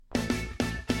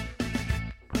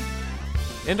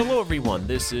And hello everyone,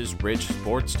 this is Rich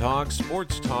Sports Talk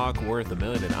worth a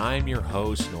million, and I'm your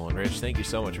host, Nolan Rich. Thank you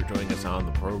so much for joining us on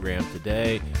the program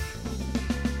today.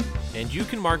 And you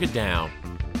can mark it down.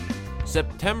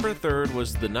 September 3rd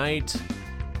was the night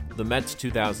the Mets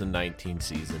 2019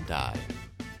 season died.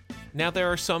 Now there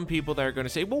are some people that are going to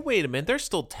say, well, wait a minute, they're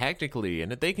still technically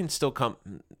in it. They can still come.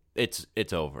 It's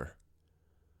over.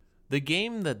 The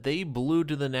game that they blew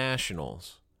to the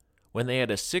Nationals when they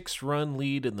had a 6-run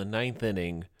lead in the 9th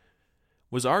inning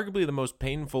was arguably the most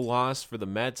painful loss for the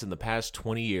Mets in the past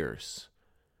 20 years.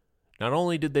 Not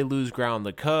only did they lose ground on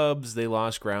the Cubs, they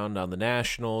lost ground on the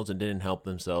Nationals and didn't help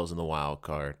themselves in the wild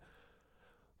card.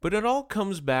 But it all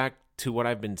comes back to what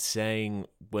I've been saying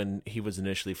when he was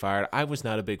initially fired. I was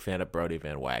not a big fan of Brodie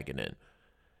Van Wagenen.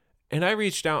 And I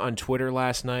reached out on Twitter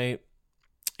last night,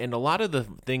 and a lot of the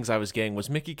things I was getting was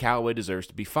Mickey Callaway deserves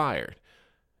to be fired.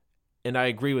 And I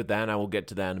agree with that, and I will get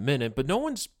to that in a minute, but no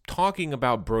one's talking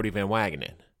about Brodie Van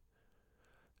Wagenen.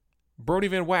 Brodie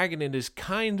Van Wagenen is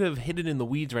kind of hidden in the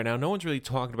weeds right now. No one's really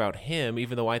talking about him,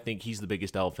 even though I think he's the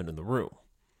biggest elephant in the room.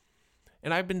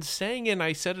 And I've been saying it, and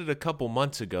I said it a couple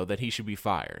months ago, that he should be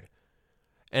fired.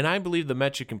 And I believe the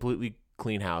Mets should completely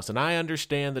clean house. And I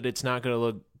understand that it's not going to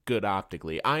look good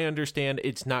optically. I understand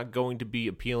it's not going to be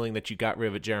appealing that you got rid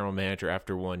of a general manager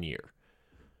after 1 year.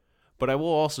 But I will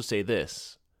also say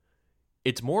this.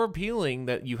 It's more appealing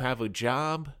that you have a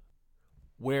job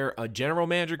where a general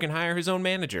manager can hire his own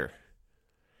manager.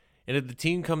 And if the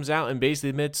team comes out and basically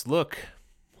admits, look,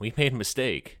 we made a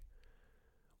mistake.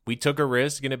 We took a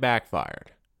risk and it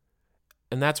backfired.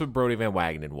 And that's what Brodie Van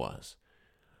Wagenen was.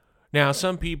 Now,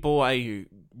 some people I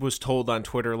was told on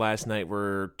Twitter last night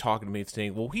were talking to me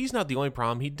saying, well, he's not the only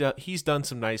problem. He's done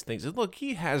some nice things. And look,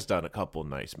 he has done a couple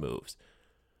nice moves.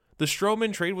 The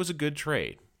Stroman trade was a good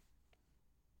trade.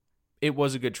 It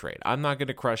was a good trade. I'm not going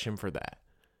to crush him for that.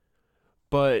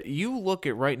 But you look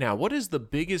at right now, what is the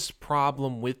biggest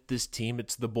problem with this team?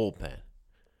 It's the bullpen.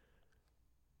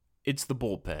 It's the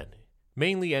bullpen.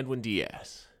 Mainly Edwin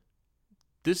Diaz.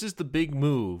 This is the big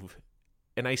move.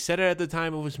 And I said it at the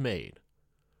time it was made.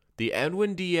 The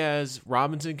Edwin Diaz,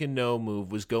 Robinson Cano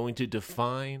move was going to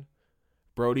define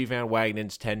Brodie Van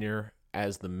Wagenen's tenure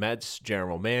as the Mets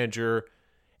general manager.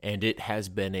 And it has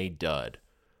been a dud.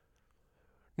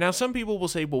 Now, some people will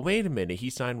say, well, wait a minute, he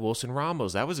signed Wilson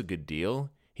Ramos. That was a good deal.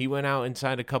 He went out and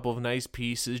signed a couple of nice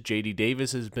pieces. J.D.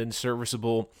 Davis has been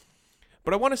serviceable.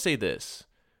 But I want to say this.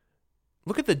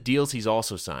 Look at the deals he's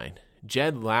also signed.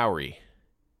 Jed Lowry.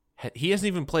 He hasn't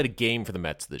even played a game for the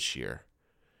Mets this year.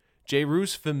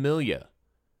 Jeurys Familia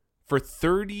for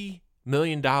 $30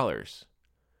 million.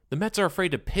 The Mets are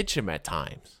afraid to pitch him at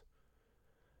times.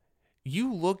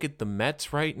 You look at the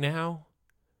Mets right now.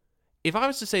 If I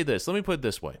was to say this, let me put it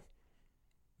this way.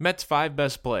 Mets' 5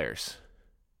 best players.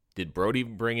 Did Brodie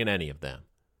bring in any of them?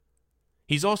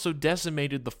 He's also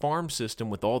decimated the farm system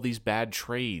with all these bad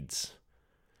trades.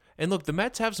 And look, the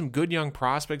Mets have some good young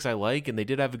prospects I like, and they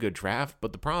did have a good draft,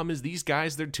 but the problem is these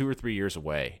guys, they're 2 or 3 years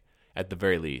away, at the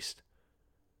very least.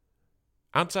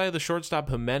 Outside of the shortstop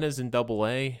Jimenez in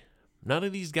AA, none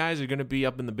of these guys are going to be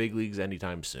up in the big leagues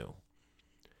anytime soon.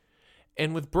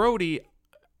 And with Brodie,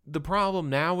 the problem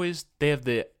now is they have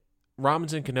the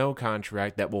Robinson Cano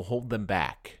contract that will hold them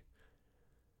back.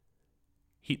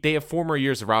 They have 4 more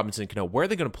years of Robinson Cano. Where are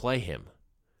they going to play him?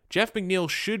 Jeff McNeil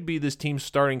should be this team's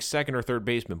starting second or third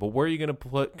baseman, but where are you going to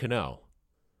put Cano?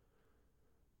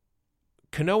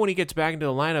 Cano, when he gets back into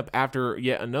the lineup after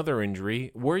yet another injury,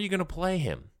 where are you going to play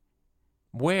him?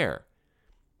 Where?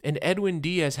 And Edwin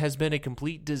Diaz has been a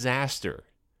complete disaster.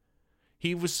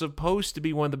 He was supposed to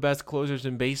be one of the best closers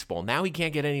in baseball. Now he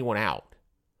can't get anyone out.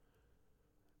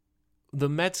 The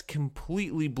Mets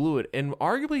completely blew it. And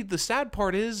arguably the sad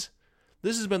part is,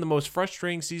 this has been the most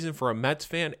frustrating season for a Mets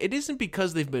fan. It isn't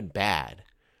because they've been bad.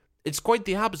 It's quite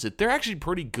the opposite. They're actually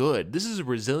pretty good. This is a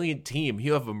resilient team.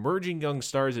 You have emerging young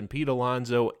stars in Pete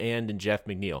Alonso and in Jeff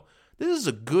McNeil. This is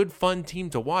a good, fun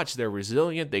team to watch. They're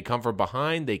resilient. They come from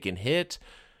behind. They can hit.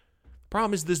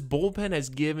 Problem is this bullpen has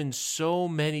given so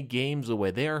many games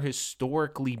away. They are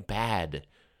historically bad.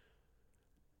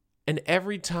 And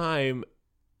every time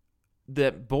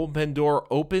that bullpen door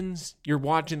opens, you're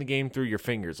watching the game through your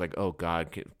fingers. Like, oh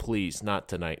God, please, not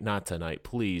tonight, not tonight.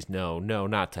 Please, no,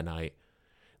 not tonight.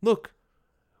 Look,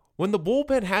 when the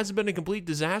bullpen hasn't been a complete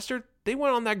disaster, they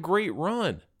went on that great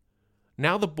run.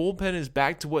 Now the bullpen is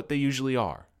back to what they usually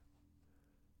are.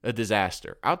 A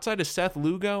disaster. Outside of Seth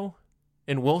Lugo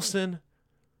and Wilson,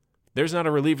 there's not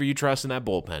a reliever you trust in that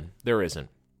bullpen. There isn't.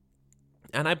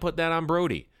 And I put that on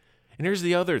Brodie. And here's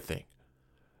the other thing.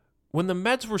 When the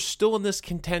Mets were still in this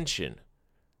contention,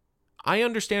 I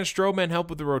understand Stroman helped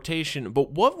with the rotation,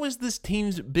 but what was this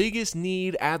team's biggest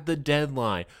need at the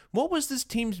deadline? What was this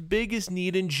team's biggest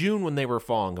need in June when they were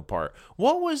falling apart?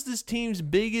 What was this team's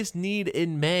biggest need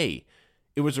in May?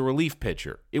 It was a relief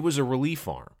pitcher. It was a relief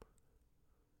arm.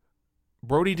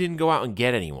 Brodie didn't go out and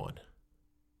get anyone.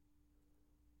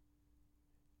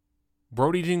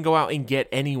 Brodie didn't go out and get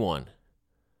anyone.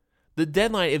 The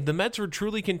deadline, if the Mets were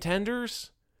truly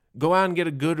contenders, go out and get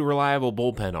a good, reliable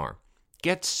bullpen arm.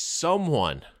 Get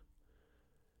someone.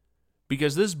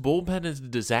 Because this bullpen is a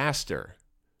disaster.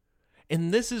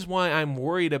 And this is why I'm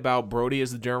worried about Brodie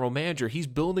as the general manager. He's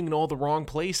building in all the wrong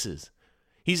places.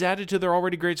 He's added to their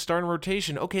already great starting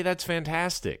rotation. Okay, that's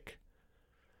fantastic.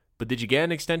 But did you get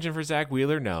an extension for Zach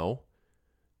Wheeler? No.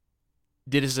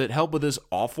 Does it help with this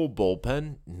awful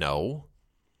bullpen? No.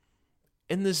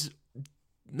 And this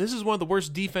is one of the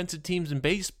worst defensive teams in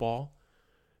baseball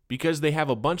because they have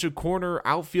a bunch of corner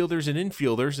outfielders and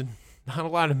infielders and not a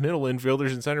lot of middle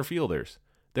infielders and center fielders.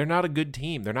 They're not a good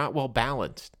team. They're not well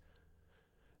balanced.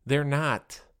 They're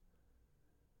not.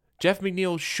 Jeff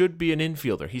McNeil should be an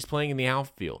infielder. He's playing in the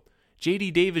outfield.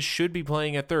 J.D. Davis should be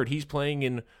playing at third. He's playing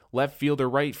in left field or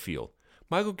right field.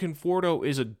 Michael Conforto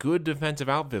is a good defensive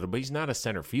outfielder, but he's not a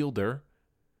center fielder.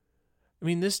 I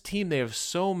mean, this team, they have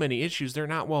so many issues. They're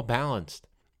not well balanced.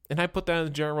 And I put that on the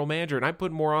general manager, and I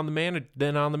put more on the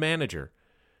than on the manager.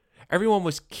 Everyone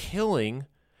was killing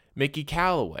Mickey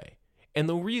Callaway. And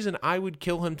the reason I would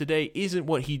kill him today isn't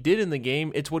what he did in the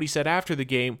game. It's what he said after the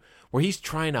game, where he's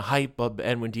trying to hype up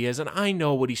Edwin Diaz. And I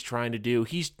know what he's trying to do.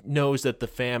 He knows that the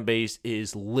fan base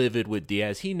is livid with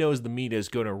Diaz. He knows the media is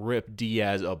going to rip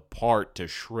Diaz apart to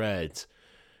shreds.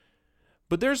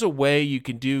 But there's a way you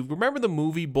can do. Remember the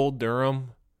movie Bull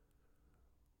Durham?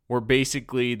 Where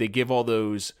basically they give all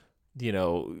those,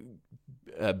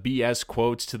 BS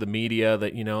quotes to the media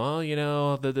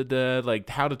that, like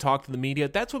how to talk to the media.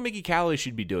 That's what Mickey Callaway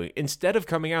should be doing. Instead of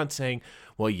coming out and saying,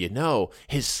 well,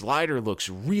 his slider looks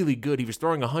really good. He was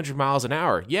throwing 100 miles an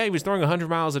hour. Yeah, he was throwing 100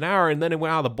 miles an hour, and then it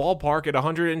went out of the ballpark at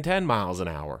 110 miles an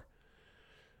hour.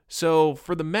 So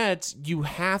for the Mets, you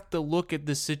have to look at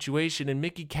this situation. And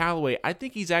Mickey Callaway, I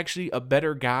think he's actually a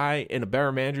better guy and a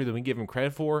better manager than we give him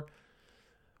credit for.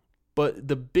 But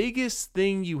the biggest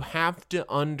thing you have to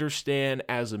understand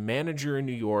as a manager in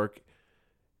New York,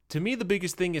 to me, the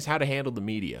biggest thing is how to handle the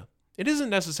media. It isn't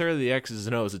necessarily the X's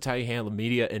and O's. It's how you handle the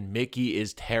media, and Mickey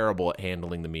is terrible at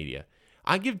handling the media.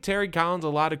 I give Terry Collins a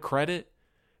lot of credit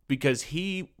because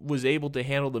he was able to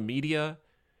handle the media,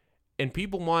 and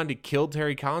people wanted to kill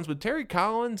Terry Collins, but Terry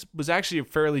Collins was actually a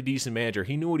fairly decent manager.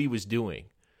 He knew what he was doing.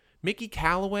 Mickey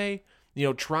Callaway,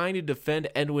 trying to defend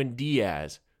Edwin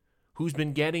Diaz, who's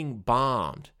been getting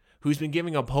bombed, who's been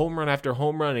giving up home run after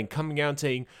home run and coming out and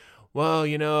saying,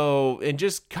 and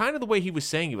just kind of the way he was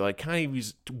saying it, he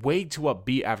was way too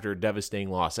upbeat after a devastating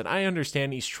loss. And I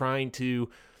understand he's trying to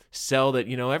sell that,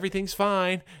 everything's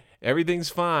fine. Everything's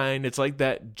fine. It's like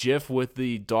that GIF with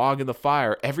the dog in the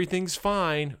fire. Everything's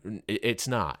fine. It's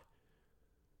not.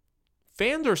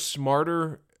 Fans are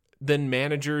smarter than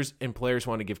managers and players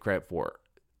want to give credit for.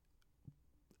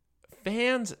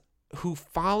 Fans who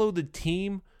follow the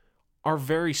team are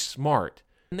very smart,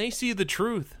 and they see the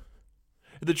truth.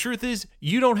 The truth is,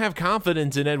 you don't have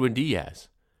confidence in Edwin Diaz.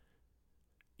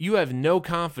 You have no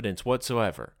confidence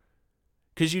whatsoever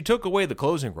because you took away the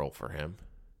closing role for him.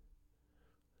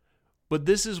 But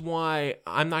this is why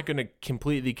I'm not going to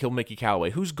completely kill Mickey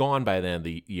Callaway, who's gone by the end of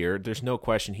the year. There's no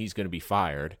question he's going to be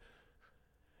fired.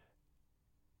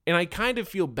 And I kind of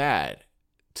feel bad.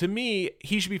 To me,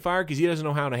 he should be fired because he doesn't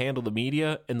know how to handle the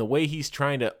media and the way he's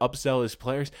trying to upsell his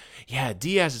players. Yeah,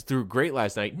 Diaz threw great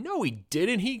last night. No, he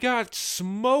didn't. He got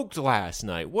smoked last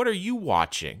night. What are you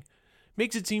watching?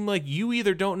 Makes it seem like you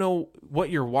either don't know what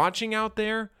you're watching out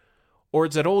there, or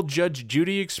it's that old Judge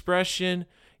Judy expression,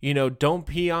 don't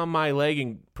pee on my leg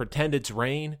and pretend it's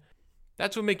rain.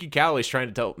 That's what Mickey Callaway's trying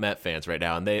to tell Met fans right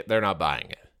now, and they're not buying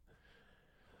it.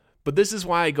 But this is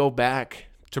why I go back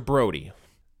to Brodie.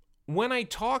 When I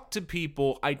talk to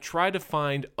people, I try to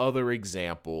find other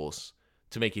examples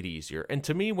to make it easier. And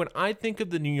to me, when I think of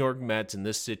the New York Mets in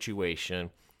this situation,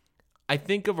 I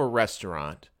think of a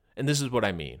restaurant, and this is what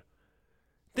I mean.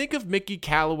 Think of Mickey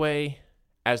Callaway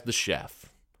as the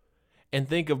chef, and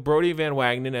think of Brodie Van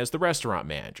Wagenen as the restaurant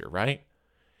manager, right?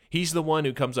 He's the one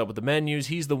who comes up with the menus.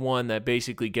 He's the one that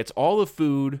basically gets all the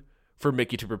food for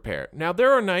Mickey to prepare. Now,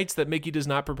 there are nights that Mickey does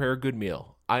not prepare a good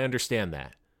meal. I understand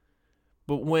that.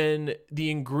 But when the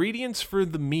ingredients for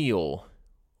the meal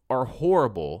are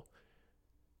horrible,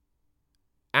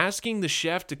 asking the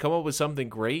chef to come up with something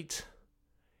great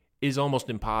is almost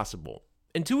impossible.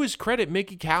 And to his credit,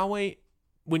 Mickey Callaway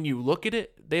when you look at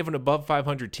it, they have an above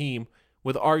 500 team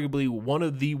with arguably one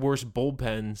of the worst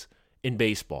bullpens in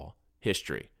baseball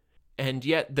history. And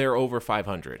yet they're over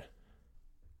 500.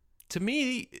 To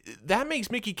me, that makes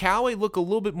Mickey Callaway look a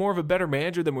little bit more of a better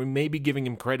manager than we may be giving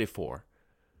him credit for.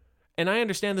 And I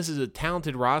understand this is a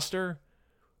talented roster,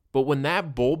 but when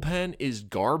that bullpen is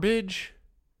garbage,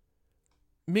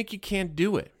 Mickey can't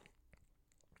do it.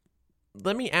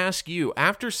 Let me ask you,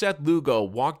 after Seth Lugo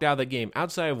walked out of the game,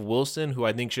 outside of Wilson, who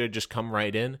I think should have just come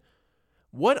right in,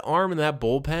 what arm in that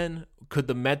bullpen could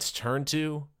the Mets turn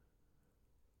to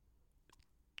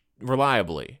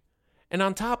reliably? And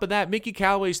on top of that, Mickey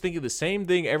Callaway's thinking the same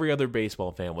thing every other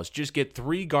baseball fan was. Just get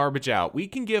 3 garbage out. We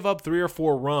can give up 3 or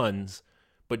 4 runs,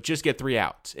 but just get 3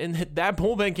 outs. And that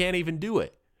bullpen can't even do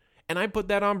it. And I put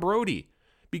that on Brody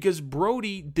because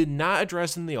Brody did not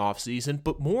address in the offseason,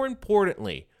 but more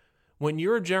importantly, when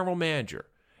you're a general manager,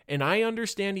 and I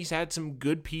understand he's had some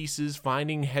good pieces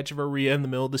finding Hechavarria in the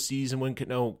middle of the season when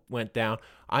Cano went down.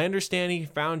 I understand he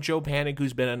found Joe Panik,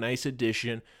 who's been a nice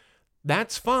addition.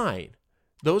 That's fine.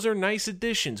 Those are nice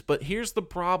additions, but here's the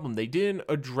problem. They didn't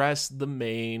address the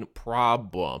main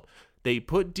problem. They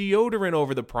put deodorant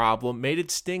over the problem, made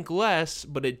it stink less,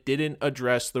 but it didn't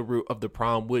address the root of the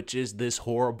problem, which is this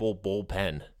horrible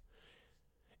bullpen.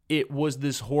 It was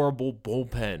this horrible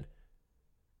bullpen.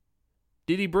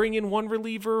 Did he bring in one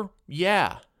reliever?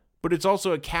 Yeah, but it's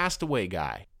also a castaway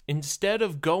guy. Instead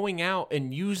of going out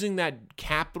and using that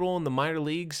capital in the minor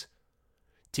leagues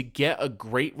to get a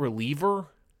great reliever,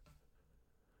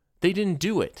 they didn't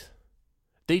do it.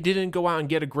 They didn't go out and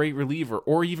get a great reliever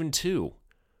or even 2.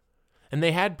 And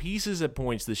they had pieces at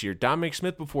points this year. Dominic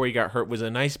Smith, before he got hurt, was a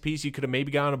nice piece you could have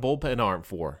maybe gotten a bullpen arm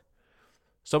for.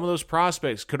 Some of those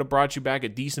prospects could have brought you back a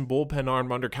decent bullpen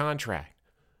arm under contract.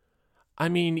 I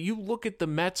mean, you look at the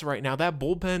Mets right now, that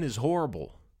bullpen is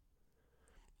horrible.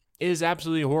 It is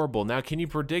absolutely horrible. Now, can you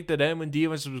predict that Edwin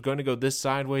Diaz was going to go this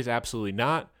sideways? Absolutely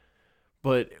not.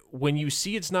 But when you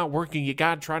see it's not working, you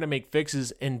got to try to make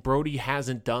fixes, and Brody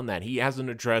hasn't done that. He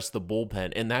hasn't addressed the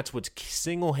bullpen, and that's what's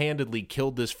single-handedly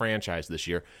killed this franchise this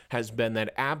year, has been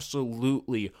that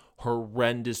absolutely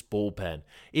horrendous bullpen.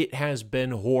 It has been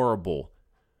horrible.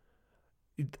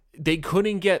 They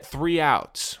couldn't get 3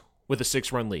 outs with a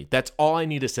 6-run lead. That's all I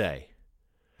need to say.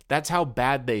 That's how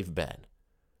bad they've been.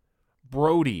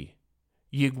 Brody,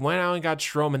 you went out and got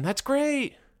Stroman. That's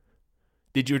great.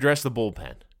 Did you address the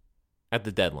bullpen at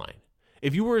the deadline?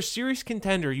 If you were a serious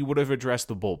contender, you would have addressed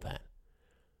the bullpen.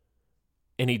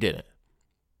 And he didn't.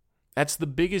 That's the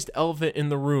biggest elephant in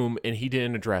the room, and he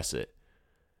didn't address it.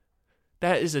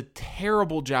 That is a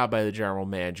terrible job by the general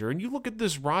manager. And you look at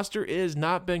this roster, it has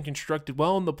not been constructed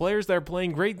well, and the players that are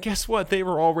playing great, guess what? They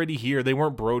were already here. They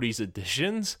weren't Brody's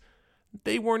additions.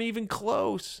 They weren't even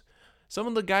close. Some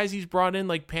of the guys he's brought in,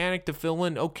 like Panik to fill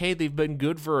in, okay, they've been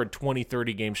good for a 20,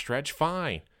 30 game stretch,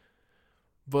 fine.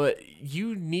 But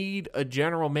you need a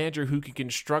general manager who can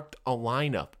construct a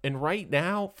lineup. And right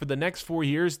now, for the next 4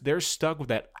 years, they're stuck with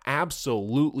that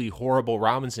absolutely horrible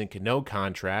Robinson Cano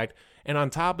contract. And on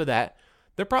top of that,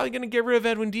 they're probably going to get rid of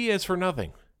Edwin Diaz for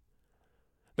nothing.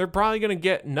 They're probably going to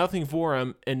get nothing for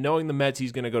him, and knowing the Mets,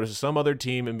 he's going to go to some other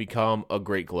team and become a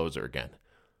great closer again.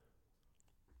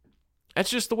 That's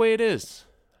just the way it is.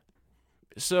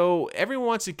 So everyone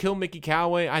wants to kill Mickey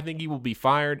Callaway. I think he will be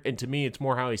fired. And to me, it's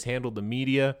more how he's handled the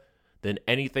media than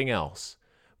anything else.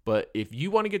 But if you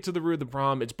want to get to the root of the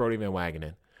problem, it's Brodie Van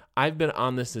Wagenen. I've been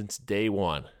on this since day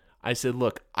one. I said,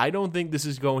 look, I don't think this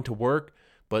is going to work,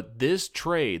 but this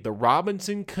trade, the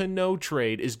Robinson Cano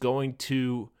trade, is going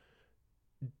to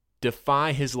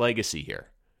defy his legacy here.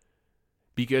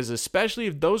 Because especially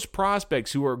if those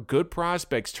prospects who are good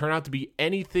prospects turn out to be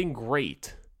anything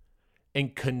great,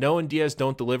 and Cano and Diaz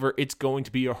don't deliver, it's going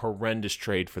to be a horrendous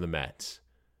trade for the Mets.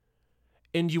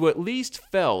 And you at least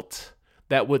felt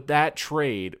that with that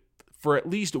trade, for at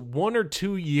least 1 or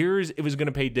 2 years, it was going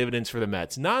to pay dividends for the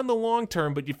Mets. Not in the long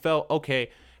term, but you felt, okay,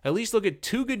 at least look at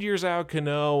 2 good years out of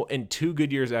Cano and 2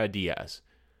 good years out of Diaz.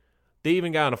 They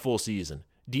even got in a full season.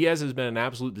 Diaz has been an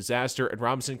absolute disaster, and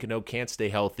Robinson Cano can't stay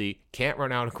healthy, can't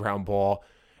run out a ground ball.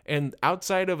 And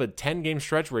outside of a 10-game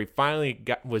stretch where he finally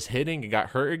was hitting and got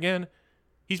hurt again,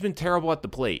 he's been terrible at the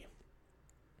plate.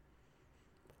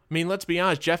 I mean, let's be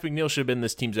honest, Jeff McNeil should have been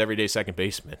this team's everyday second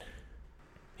baseman.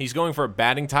 He's going for a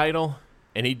batting title,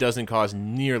 and he doesn't cost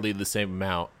nearly the same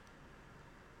amount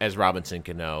as Robinson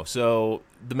Cano. So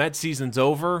the Mets season's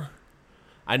over.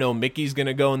 I know Mickey's going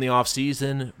to go in the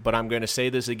offseason, but I'm going to say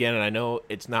this again, and I know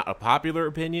it's not a popular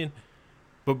opinion,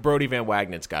 but Brodie Van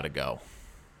Wagenen's got to go.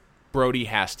 Brody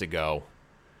has to go.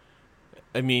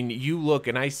 I mean, you look,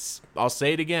 and I'll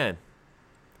say it again.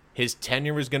 His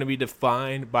tenure is going to be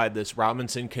defined by this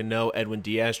Robinson Cano, Edwin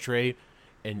Diaz trade,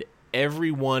 and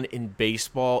everyone in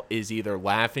baseball is either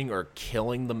laughing or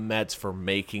killing the Mets for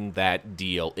making that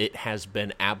deal. It has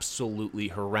been absolutely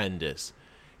horrendous.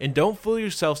 And don't fool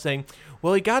yourself saying,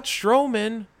 well, he got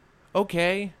Stroman.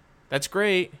 Okay, that's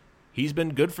great. He's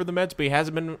been good for the Mets, but he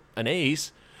hasn't been an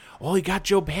ace. Well, he got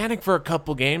Joe Panik for a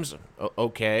couple games.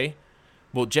 Okay.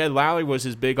 Well, Jed Lowry was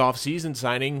his big offseason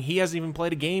signing. He hasn't even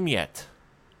played a game yet.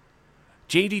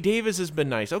 J.D. Davis has been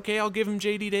nice. Okay, I'll give him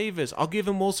J.D. Davis. I'll give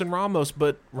him Wilson Ramos,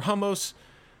 but Ramos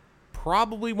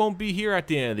probably won't be here at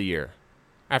the end of the year,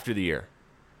 after the year.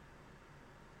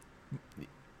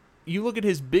 You look at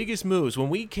his biggest moves. When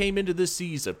we came into this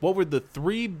season, what were the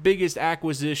 3 biggest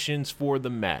acquisitions for the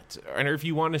Mets? And if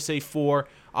you want to say 4,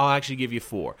 I'll actually give you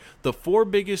 4. The 4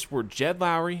 biggest were Jed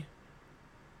Lowry,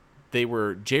 they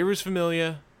were Jeurys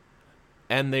Familia,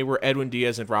 and they were Edwin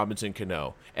Diaz and Robinson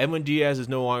Cano. Edwin Diaz is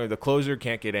no longer the closer,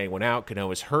 can't get anyone out. Cano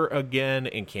is hurt again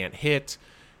and can't hit.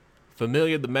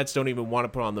 Familia, the Mets don't even want to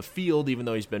put on the field, even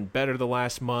though he's been better the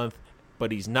last month,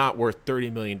 but he's not worth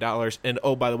 $30 million. And,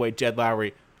 oh, by the way, Jed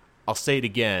Lowry, I'll say it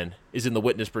again, is in the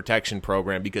witness protection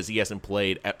program because he hasn't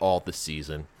played at all this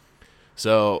season.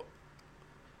 So,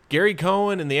 Gary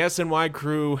Cohen and the SNY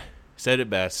crew said it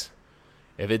best.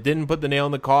 If it didn't put the nail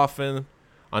in the coffin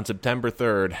on September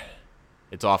 3rd,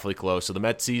 it's awfully close. So the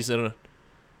Mets season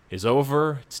is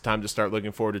over. It's time to start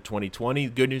looking forward to 2020.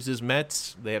 The good news is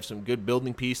Mets, they have some good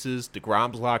building pieces.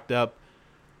 DeGrom's locked up.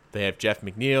 They have Jeff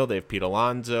McNeil. They have Pete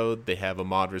Alonso. They have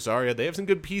Ahmad Rosario. They have some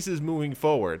good pieces moving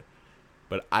forward.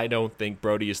 But I don't think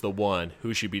Brody is the one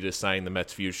who should be deciding the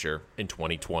Mets' future in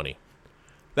 2020.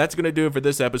 That's going to do it for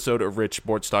this episode of Rich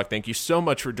Sports Talk. Thank you so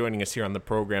much for joining us here on the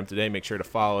program today. Make sure to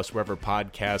follow us wherever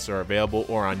podcasts are available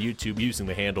or on YouTube using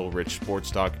the handle Rich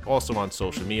Sports Talk. Also on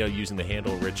social media using the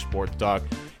handle Rich Sports Talk.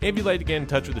 And if you'd like to get in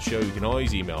touch with the show, you can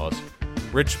always email us,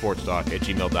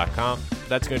 richsportstalk@gmail.com.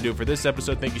 That's going to do it for this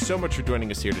episode. Thank you so much for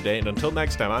joining us here today. And until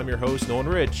next time, I'm your host, Nolan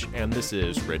Rich, and this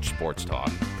is Rich Sports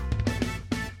Talk.